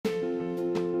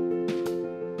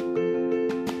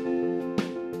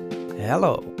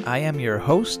Hello, I am your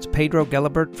host, Pedro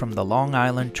Gelibert from the Long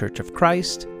Island Church of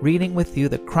Christ, reading with you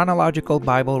the chronological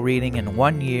Bible reading in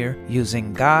 1 year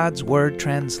using God's Word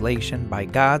translation by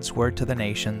God's Word to the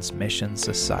Nations Mission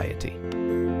Society.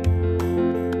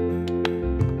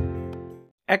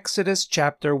 Exodus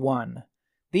chapter 1.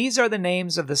 These are the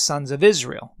names of the sons of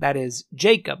Israel, that is,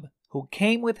 Jacob, who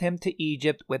came with him to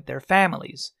Egypt with their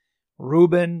families: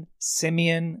 Reuben,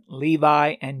 Simeon,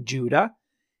 Levi, and Judah,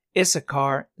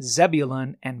 Issachar,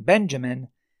 Zebulun, and Benjamin,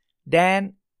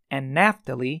 Dan and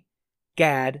Naphtali,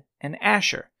 Gad, and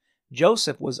Asher.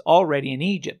 Joseph was already in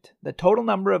Egypt. The total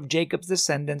number of Jacob's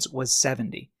descendants was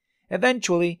 70.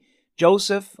 Eventually,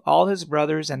 Joseph, all his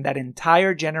brothers, and that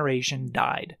entire generation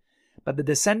died. But the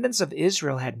descendants of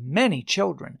Israel had many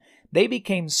children. They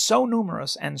became so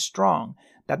numerous and strong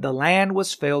that the land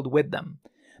was filled with them.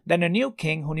 Then a new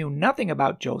king who knew nothing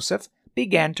about Joseph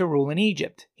began to rule in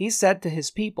Egypt. He said to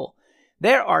his people,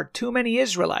 "There are too many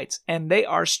Israelites, and they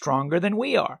are stronger than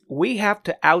we are. We have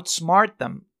to outsmart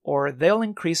them, or they'll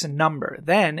increase in number.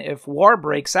 Then, if war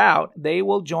breaks out, they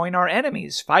will join our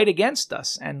enemies, fight against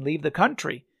us, and leave the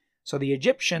country." So the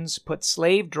Egyptians put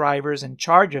slave drivers in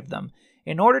charge of them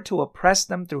in order to oppress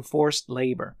them through forced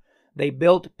labor. They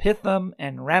built Pithom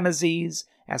and Ramesses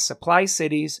as supply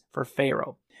cities for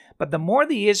Pharaoh. But the more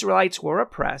the Israelites were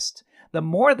oppressed, the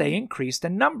more they increased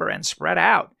in number and spread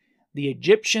out. The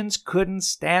Egyptians couldn't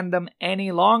stand them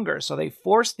any longer, so they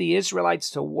forced the Israelites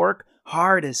to work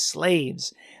hard as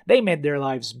slaves. They made their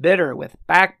lives bitter with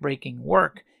back-breaking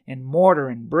work in mortar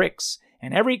and bricks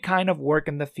and every kind of work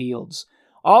in the fields.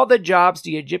 All the jobs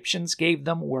the Egyptians gave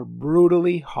them were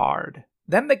brutally hard.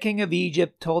 Then the king of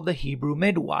Egypt told the Hebrew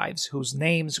midwives, whose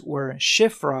names were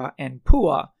Shiphrah and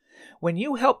Puah, "When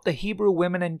you help the Hebrew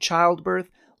women in childbirth,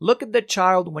 look at the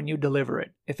child when you deliver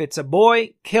it. If it's a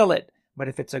boy, kill it, but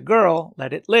if it's a girl,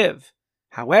 let it live."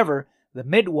 However, the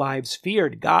midwives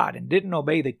feared God and didn't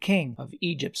obey the king of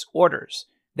Egypt's orders.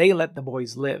 They let the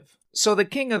boys live. So the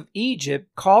king of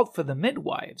Egypt called for the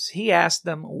midwives. He asked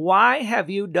them, "Why have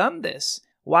you done this?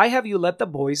 Why have you let the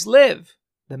boys live?"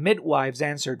 The midwives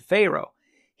answered Pharaoh,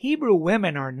 "Hebrew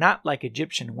women are not like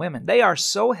Egyptian women. They are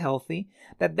so healthy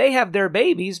that they have their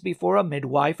babies before a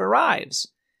midwife arrives."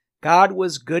 God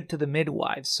was good to the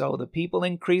midwives, so the people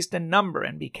increased in number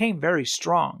and became very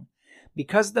strong.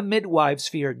 Because the midwives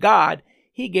feared God,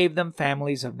 he gave them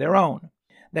families of their own.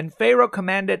 Then Pharaoh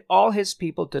commanded all his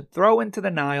people to throw into the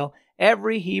Nile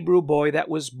every Hebrew boy that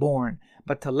was born,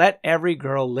 but to let every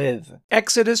girl live.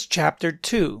 Exodus chapter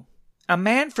 2. A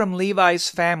man from Levi's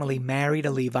family married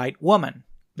a Levite woman.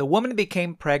 The woman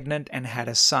became pregnant and had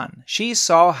a son. She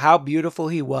saw how beautiful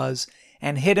he was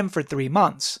and hid him for 3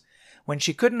 months. When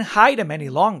she couldn't hide him any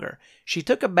longer, she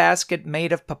took a basket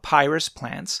made of papyrus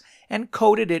plants and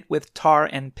coated it with tar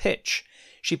and pitch.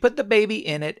 She put the baby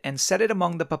in it and set it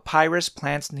among the papyrus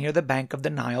plants near the bank of the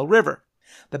Nile River.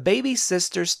 The baby's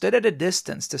sister stood at a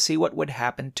distance to see what would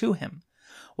happen to him.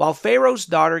 While Pharaoh's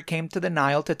daughter came to the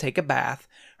Nile to take a bath,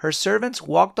 her servants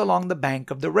walked along the bank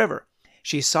of the river.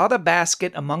 She saw the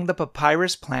basket among the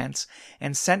papyrus plants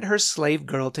and sent her slave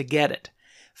girl to get it.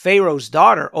 Pharaoh's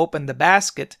daughter opened the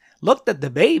basket, looked at the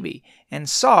baby, and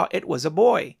saw it was a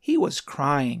boy. He was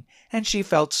crying, and she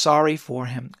felt sorry for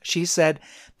him. She said,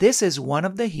 "This is one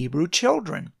of the Hebrew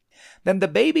children." Then the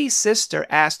baby's sister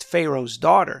asked Pharaoh's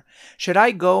daughter, "Should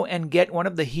I go and get one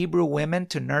of the Hebrew women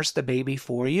to nurse the baby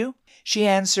for you?" She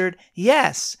answered,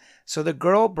 "Yes." So the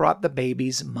girl brought the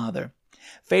baby's mother.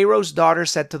 Pharaoh's daughter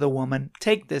said to the woman,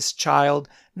 "Take this child,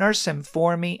 nurse him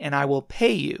for me, and I will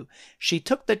pay you." She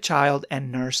took the child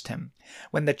and nursed him.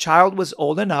 When the child was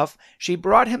old enough, she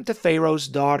brought him to Pharaoh's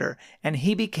daughter, and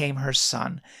he became her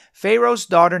son. Pharaoh's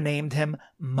daughter named him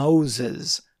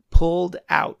Moses, pulled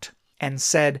out, and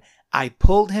said, "I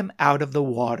pulled him out of the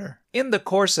water." In the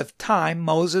course of time,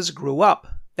 Moses grew up.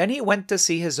 Then he went to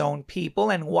see his own people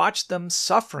and watched them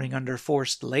suffering under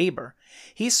forced labor.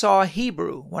 He saw a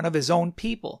Hebrew, one of his own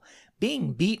people,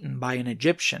 being beaten by an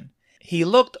Egyptian. He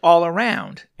looked all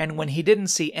around, and when he didn't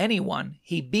see anyone,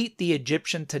 he beat the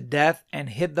Egyptian to death and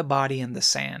hid the body in the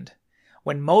sand.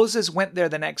 When Moses went there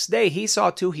the next day, he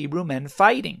saw 2 Hebrew men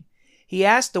fighting. He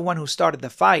asked the one who started the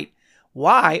fight,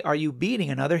 "Why are you beating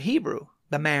another Hebrew?"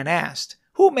 The man asked,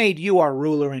 "Who made you our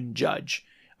ruler and judge?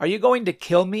 Are you going to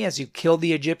kill me as you killed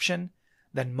the Egyptian?"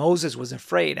 Then Moses was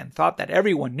afraid and thought that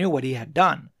everyone knew what he had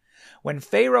done. When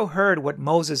Pharaoh heard what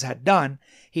Moses had done,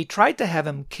 he tried to have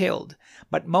him killed,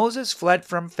 but Moses fled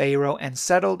from Pharaoh and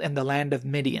settled in the land of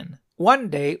Midian. One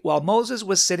day, while Moses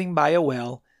was sitting by a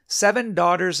well, 7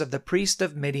 daughters of the priest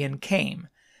of Midian came.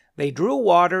 They drew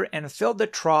water and filled the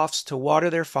troughs to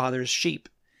water their father's sheep.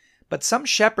 But some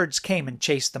shepherds came and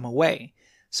chased them away.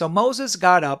 So Moses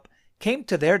got up, came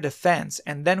to their defense,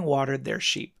 and then watered their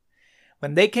sheep.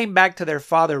 When they came back to their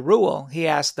father Reuel, he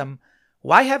asked them,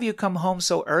 "Why have you come home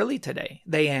so early today?"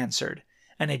 They answered,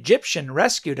 "An Egyptian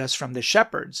rescued us from the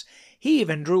shepherds. He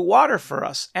even drew water for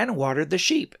us and watered the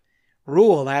sheep."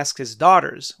 Reuel asked his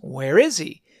daughters, "Where is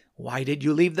he? Why did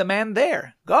you leave the man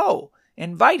there? Go,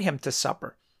 invite him to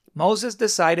supper." Moses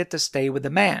decided to stay with the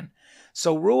man.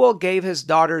 So Reuel gave his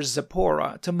daughter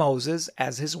Zipporah to Moses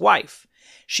as his wife.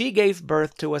 She gave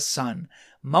birth to a son.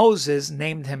 Moses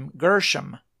named him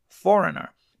Gershom, foreigner,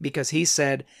 because he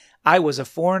said, "I was a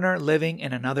foreigner living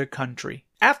in another country."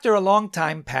 After a long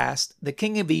time passed, the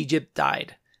king of Egypt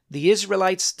died. The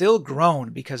Israelites still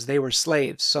groaned because they were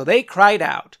slaves, so they cried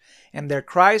out, and their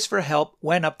cries for help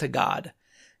went up to God.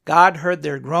 God heard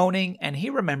their groaning, and he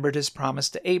remembered his promise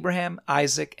to Abraham,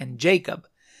 Isaac, and Jacob.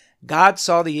 God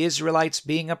saw the Israelites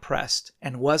being oppressed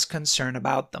and was concerned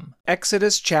about them.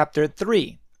 Exodus chapter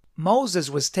 3. Moses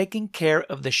was taking care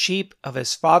of the sheep of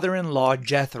his father-in-law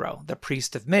Jethro, the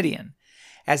priest of Midian.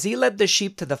 As he led the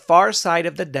sheep to the far side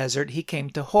of the desert, he came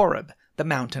to Horeb, the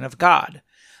mountain of God.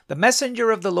 The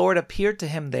messenger of the Lord appeared to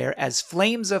him there as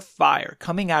flames of fire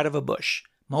coming out of a bush.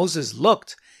 Moses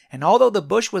looked, and although the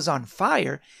bush was on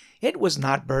fire, it was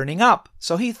not burning up.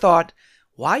 So he thought,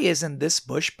 "Why isn't this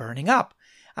bush burning up?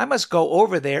 I must go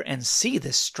over there and see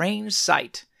this strange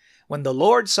sight." When the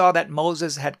Lord saw that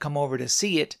Moses had come over to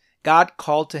see it, God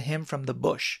called to him from the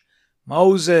bush,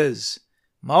 "Moses,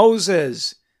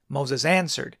 Moses." Moses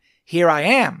answered, "Here I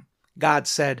am." God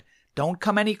said, "Don't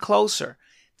come any closer.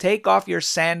 Take off your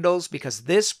sandals, because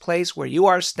this place where you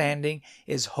are standing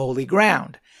is holy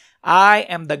ground. I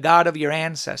am the God of your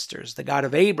ancestors, the God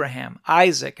of Abraham,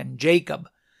 Isaac, and Jacob."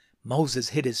 Moses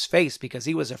hid his face because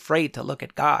he was afraid to look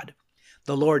at God.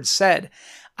 The Lord said,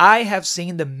 "I have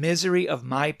seen the misery of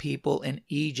my people in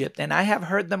Egypt, and I have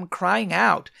heard them crying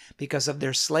out because of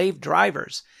their slave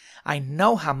drivers. I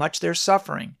know how much they're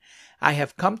suffering. I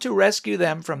have come to rescue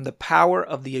them from the power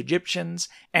of the Egyptians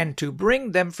and to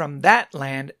bring them from that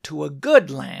land to a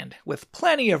good land with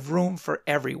plenty of room for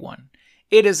everyone.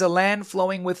 It is a land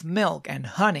flowing with milk and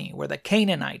honey, where the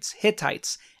Canaanites,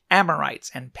 Hittites,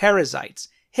 Amorites, and Perizzites,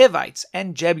 Hivites,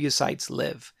 and Jebusites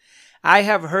live. I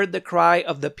have heard the cry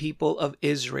of the people of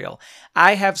Israel.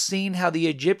 I have seen how the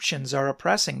Egyptians are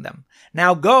oppressing them.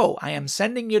 Now go, I am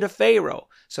sending you to Pharaoh,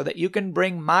 so that you can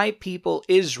bring my people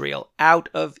Israel out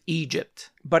of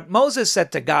Egypt." But Moses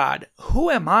said to God,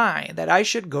 "Who am I that I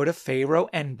should go to Pharaoh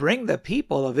and bring the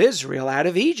people of Israel out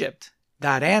of Egypt?"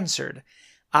 God answered,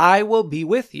 "I will be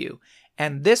with you,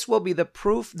 and this will be the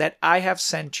proof that I have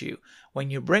sent you. When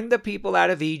you bring the people out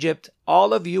of Egypt,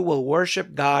 all of you will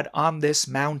worship God on this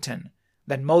mountain."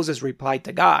 Then Moses replied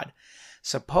to God,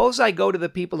 "Suppose I go to the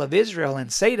people of Israel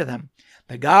and say to them,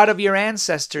 'The God of your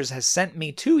ancestors has sent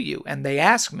me to you,' and they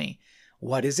ask me,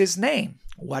 'What is his name?'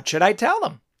 What should I tell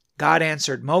them?" God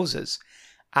answered Moses,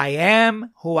 "I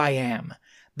am who I am.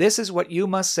 This is what you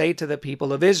must say to the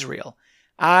people of Israel.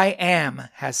 'I am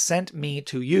has sent me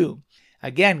to you.'"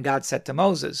 Again God said to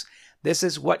Moses, "This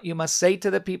is what you must say to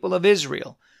the people of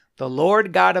Israel. 'The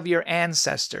Lord God of your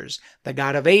ancestors, the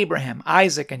God of Abraham,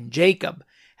 Isaac, and Jacob,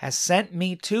 has sent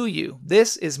me to you.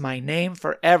 This is my name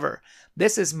forever.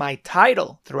 This is my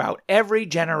title throughout every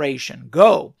generation.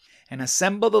 Go and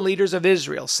assemble the leaders of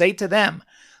Israel. Say to them,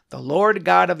 "The Lord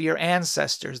God of your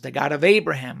ancestors, the God of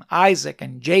Abraham, Isaac,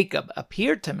 and Jacob,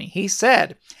 appeared to me. He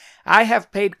said, I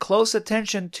have paid close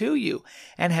attention to you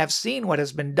and have seen what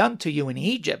has been done to you in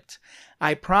Egypt.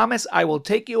 I promise I will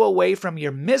take you away from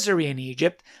your misery in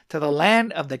Egypt to the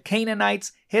land of the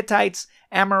Canaanites, Hittites,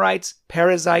 Amorites,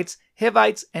 Perizzites,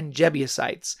 Hivites, and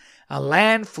Jebusites, a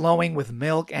land flowing with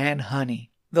milk and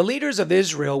honey. The leaders of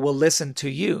Israel will listen to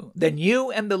you. Then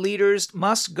you and the leaders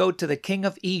must go to the king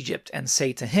of Egypt and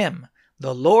say to him,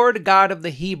 'The Lord God of the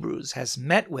Hebrews has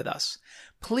met with us.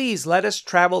 Please let us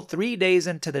travel 3 days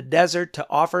into the desert to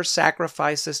offer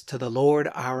sacrifices to the Lord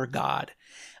our God.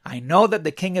 I know that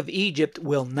the king of Egypt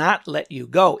will not let you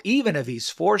go, even if he's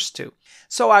forced to.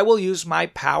 So I will use my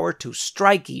power to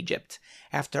strike Egypt.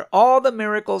 After all the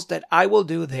miracles that I will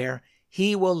do there,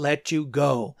 he will let you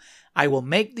go. I will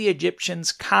make the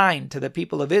Egyptians kind to the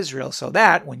people of Israel so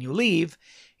that, when you leave,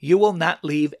 you will not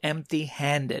leave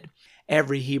empty-handed.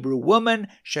 Every Hebrew woman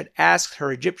should ask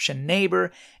her Egyptian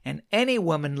neighbor and any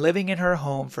woman living in her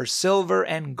home for silver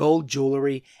and gold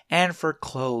jewelry and for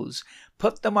clothes.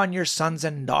 Put them on your sons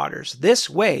and daughters. This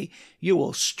way you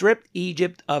will strip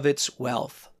Egypt of its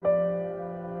wealth."